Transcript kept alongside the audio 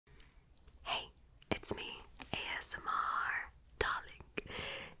it's me, ASMR Darling.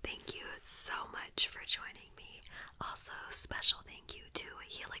 Thank you so much for joining me. Also, special thank you to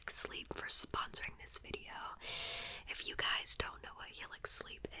helixsleep for sponsoring this video. If you guys don't know what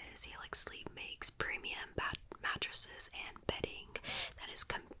helixsleep is, helixsleep makes premium mattresses and bedding that is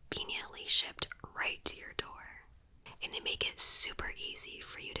conveniently shipped right to your door. And they make it super easy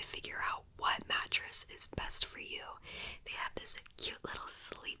for you to figure out what mattress is best for you. They have this cute little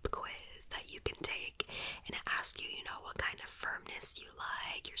sleep quiz that you can take, and it asks you, what kind of firmness you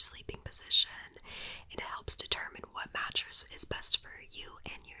like, your sleeping position, and it helps determine what mattress is best for you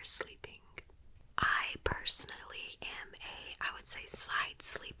and your sleeping. I personally am I would say side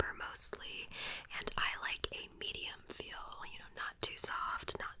sleeper mostly, and I like a medium feel, not too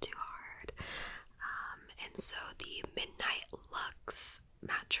soft, not too hard. And so the Midnight Luxe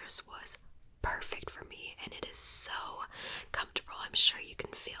mattress was perfect for me, and it is so comfortable. I'm sure you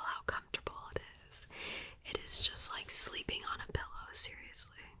can feel how comfortable it is. It is just like sleeping on a pillow,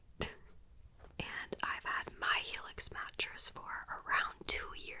 seriously. And I've had my Helix mattress for around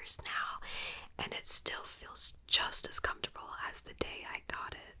 2 years now, and it still feels just as comfortable as the day I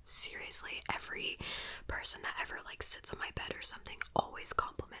got it. Seriously, every person that ever sits on my bed or something always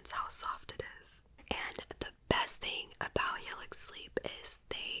compliments how soft it is. And the best thing about helixsleep is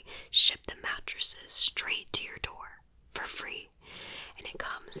they ship the mattresses straight to your door for free. And it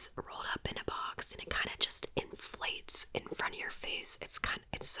comes rolled up in a box, and it kind of just inflates in front of your face. It's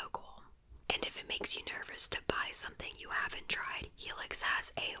so cool. And if it makes you nervous to buy something you haven't tried, Helix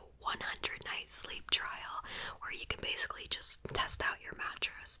has a 100-night sleep trial where you can basically just test out your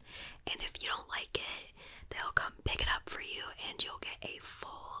mattress. And if you don't like it, they'll come pick it up for you and you'll get a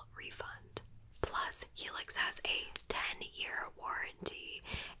full refund. Plus, Helix has a 10-year warranty,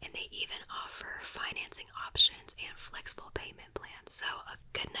 and they even offer financing options and flexible payment plans, so a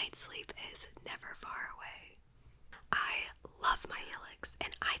good night's sleep is never far away. I love my Helix,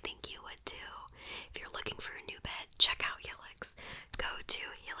 and I think you would too. If you're looking for a new bed, check out Helix. Go to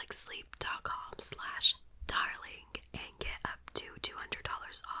helixsleep.com/darling and get up to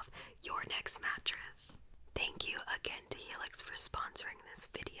 $200 off your next mattress. Thank you again to Helix for sponsoring this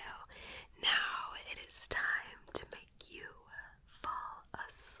video. Now it is time to make you fall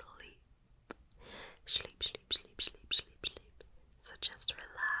asleep. Sleep, sleep, sleep, sleep, sleep, sleep. So just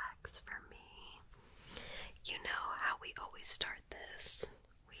relax for me. You know how we always start this.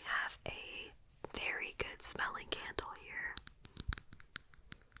 We have a very good smelling candle here.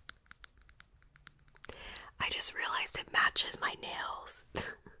 I just realized it matches my nails.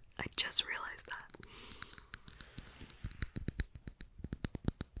 I just realized that.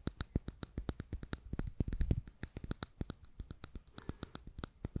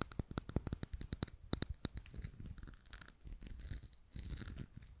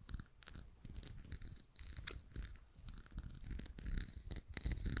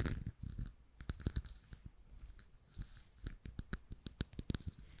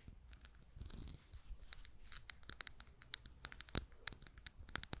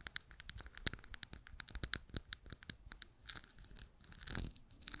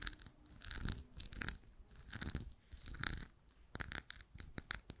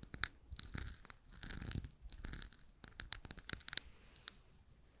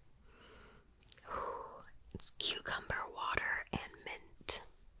 It's cucumber water and mint.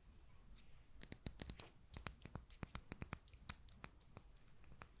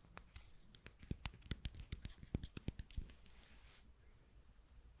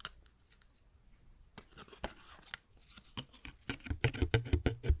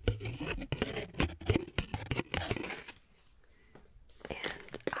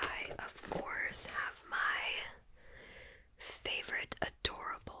 And I, of course, have my favorite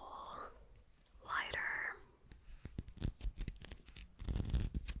adorable lighter.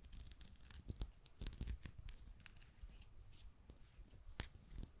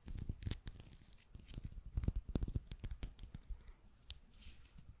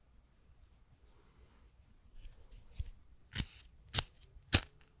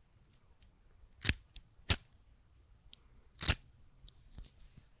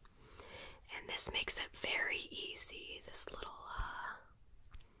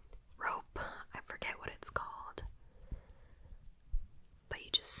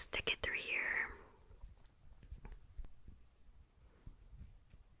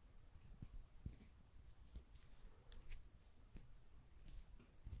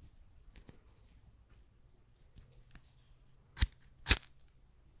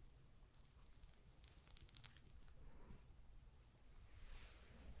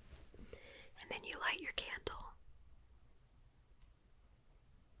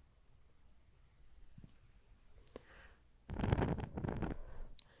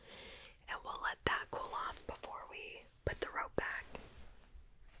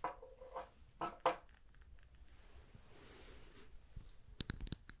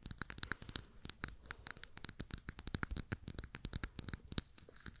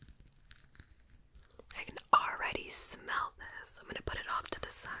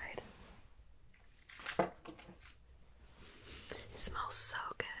 so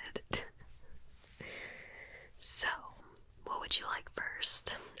good. So, what would you like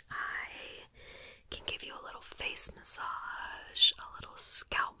first? I can give you a little face massage, a little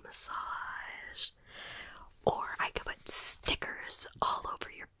scalp massage, or I could put stickers all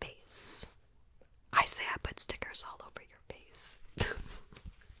over your face. I say I put stickers all over your face.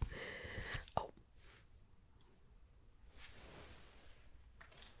 Oh.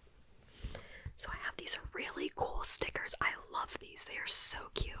 So I have these really cool stickers. I love these. They are so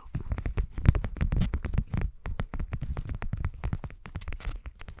cute.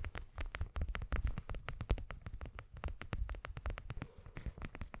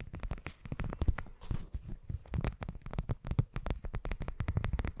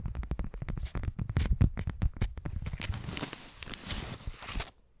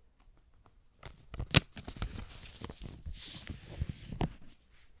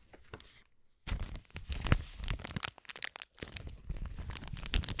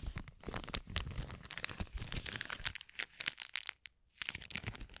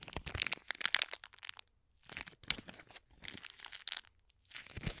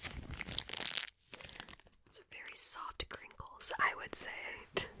 Soft crinkles, I would say.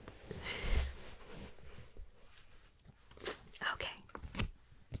 Okay.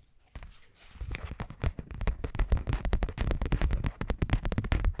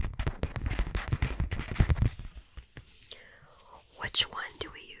 Which one do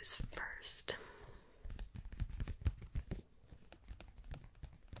we use first?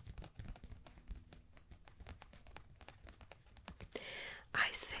 I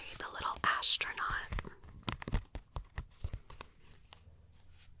say the little astronaut.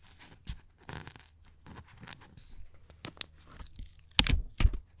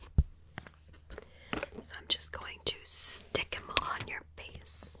 So I'm just going to stick him on your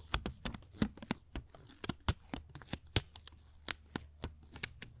face.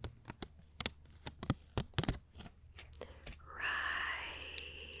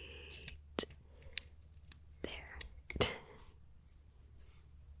 Right there.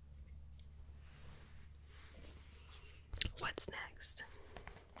 What's next?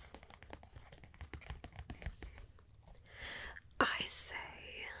 I say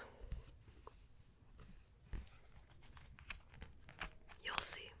you'll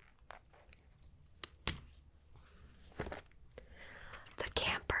see. The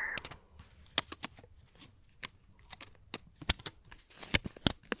camper.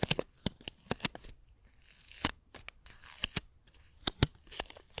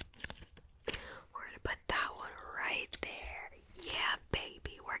 We're gonna put that one right there. Yeah,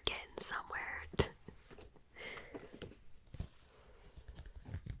 baby, we're getting somewhere.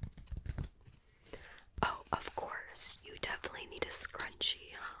 Oh, of course, you definitely need a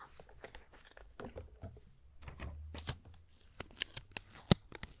scrunchie, huh?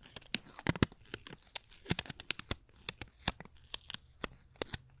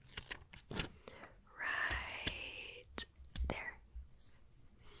 Right there.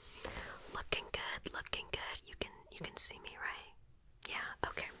 Looking good, looking good. You can see me, right? Yeah,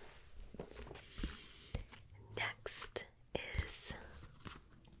 okay. Next is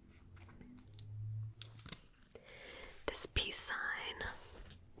this peace sign,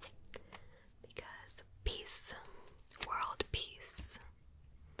 because peace, world peace.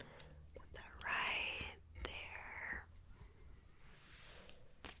 Put that right there.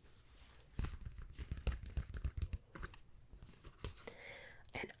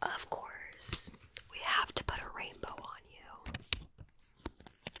 And of course, we have to put a rainbow on you.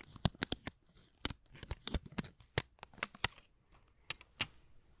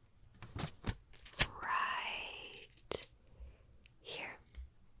 Right here.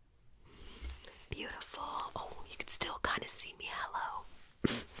 Beautiful. Oh, you can still kind of see me. Hello.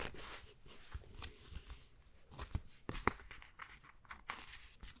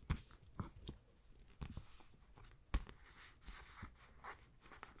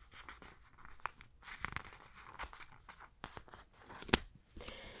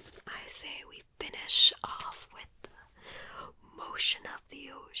 I say we finish off with the motion of the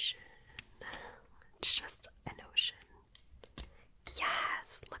ocean. It's just an ocean.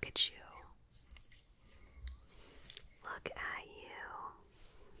 Yes, look at you. Look at you.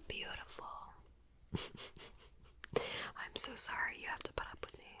 Beautiful. I'm so sorry you have to put up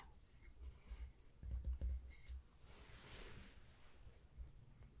with me.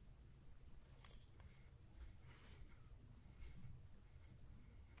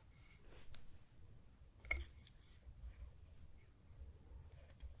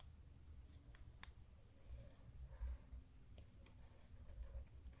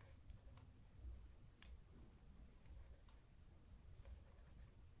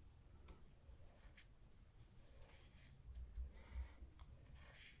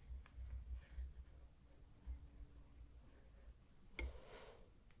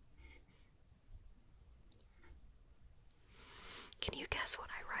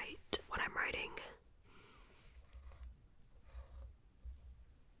 writing.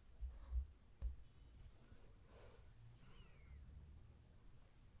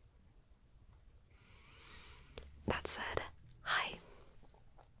 That said, hi.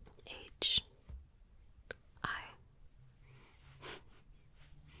 H. I.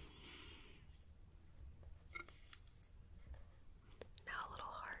 Now a little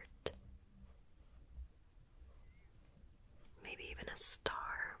heart. Maybe even a star.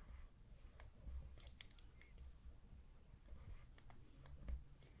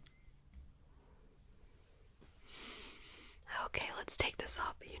 Okay, let's take this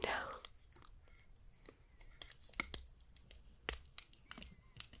off, you know.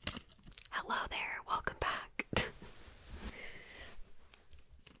 Hello there, welcome back.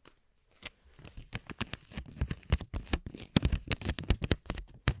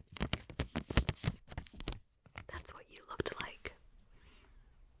 That's what you looked like.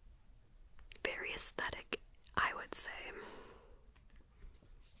 Very aesthetic, I would say.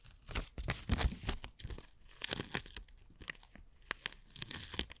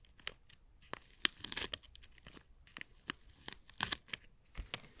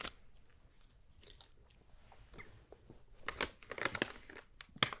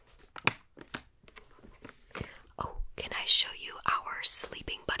 Oh, can I show you our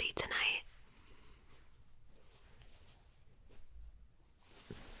sleeping buddy tonight?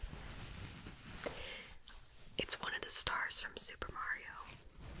 It's one of the stars from Super Mario.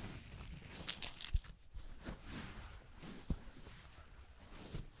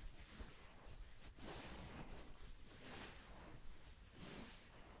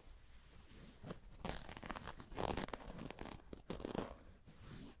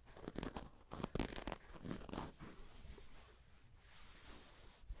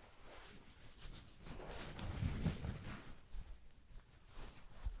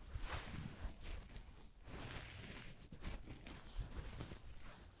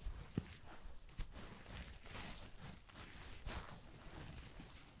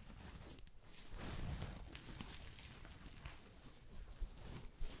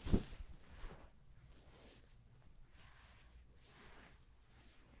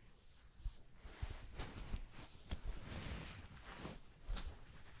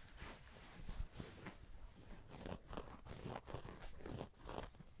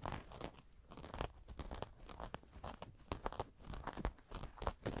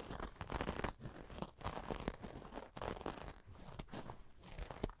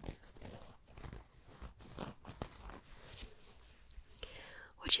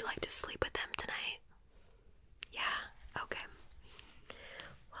 Would you like to sleep with them tonight? Yeah? Okay.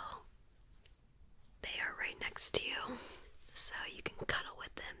 Well, they are right next to you, so you can cuddle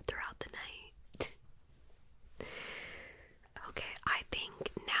with them throughout the night. Okay, I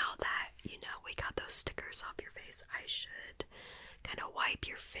think now that, we got those stickers off your face, I should kind of wipe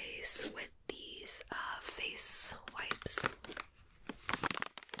your face with these face wipes.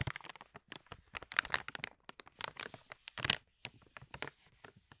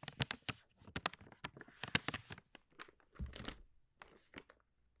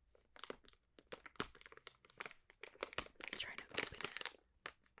 Try to open it.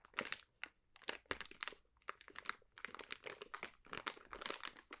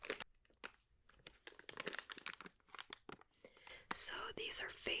 So these are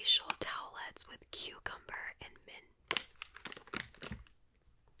facial towelettes with cucumber and mint.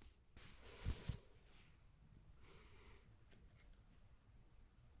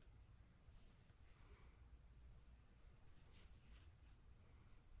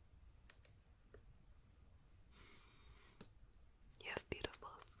 You have beautiful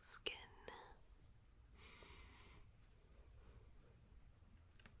skin.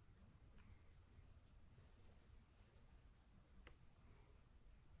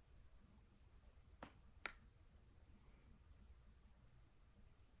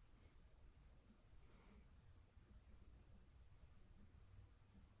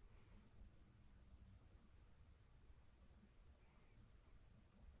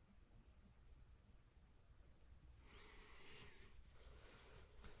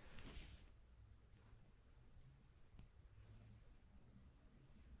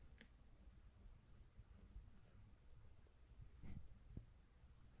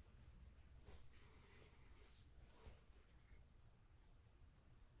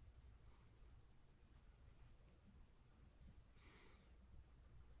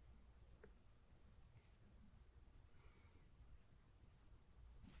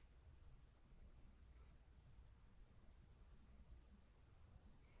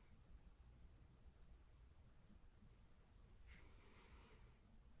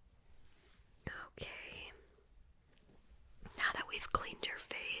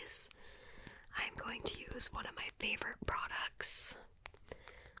 is one of my favorite products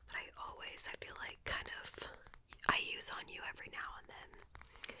that I feel like I use on you every now and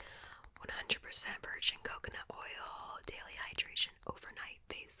then. 100% virgin coconut oil, daily hydration, overnight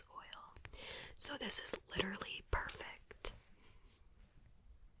face oil. So this is literally perfect.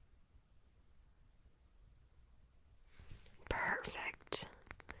 Perfect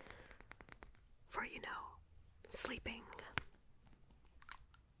for, sleeping.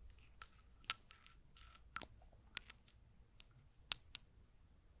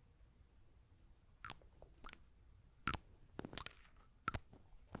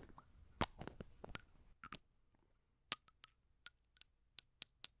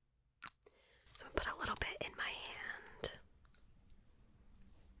 So I put a little bit in my hand.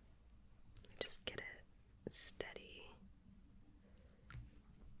 Just get it steady.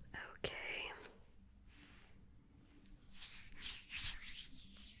 Okay.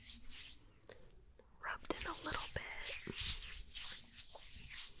 Rubbed in a little bit.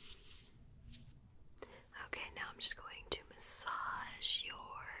 Okay, now I'm just going to massage your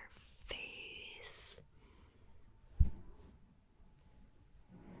face.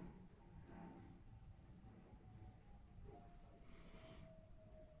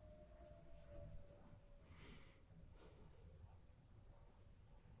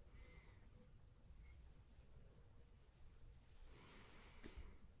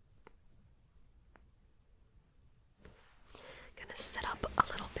 Gonna set up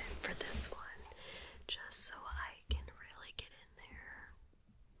a little bit for this one, just so I can really get in there.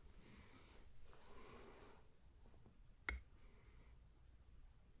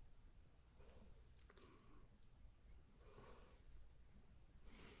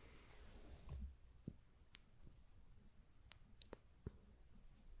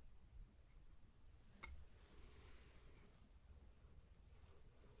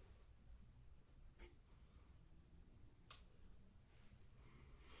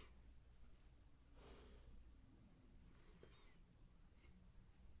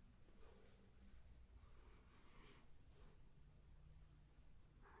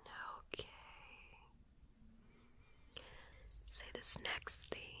 Okay. Say this next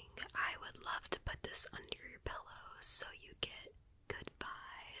thing. I would love to put this under your pillow so you get good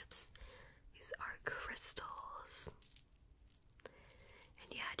vibes. These are crystals.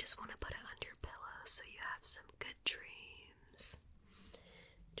 And yeah, I just want to put it under your pillow so you have some good dreams.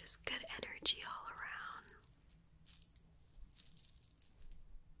 Just good energy all around.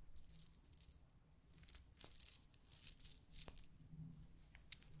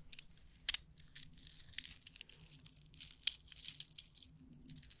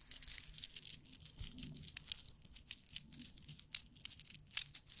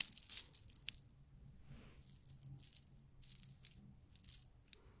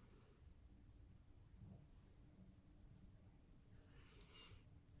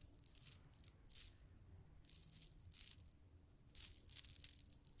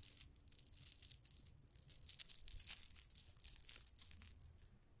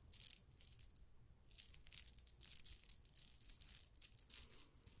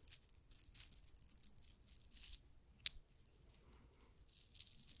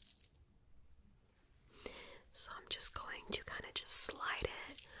 So I'm just going to kind of just slide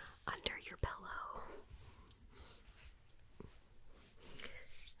it under your pillow.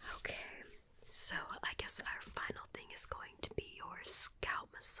 Okay, so I guess our final thing is going to be your scalp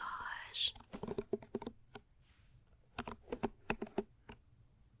massage.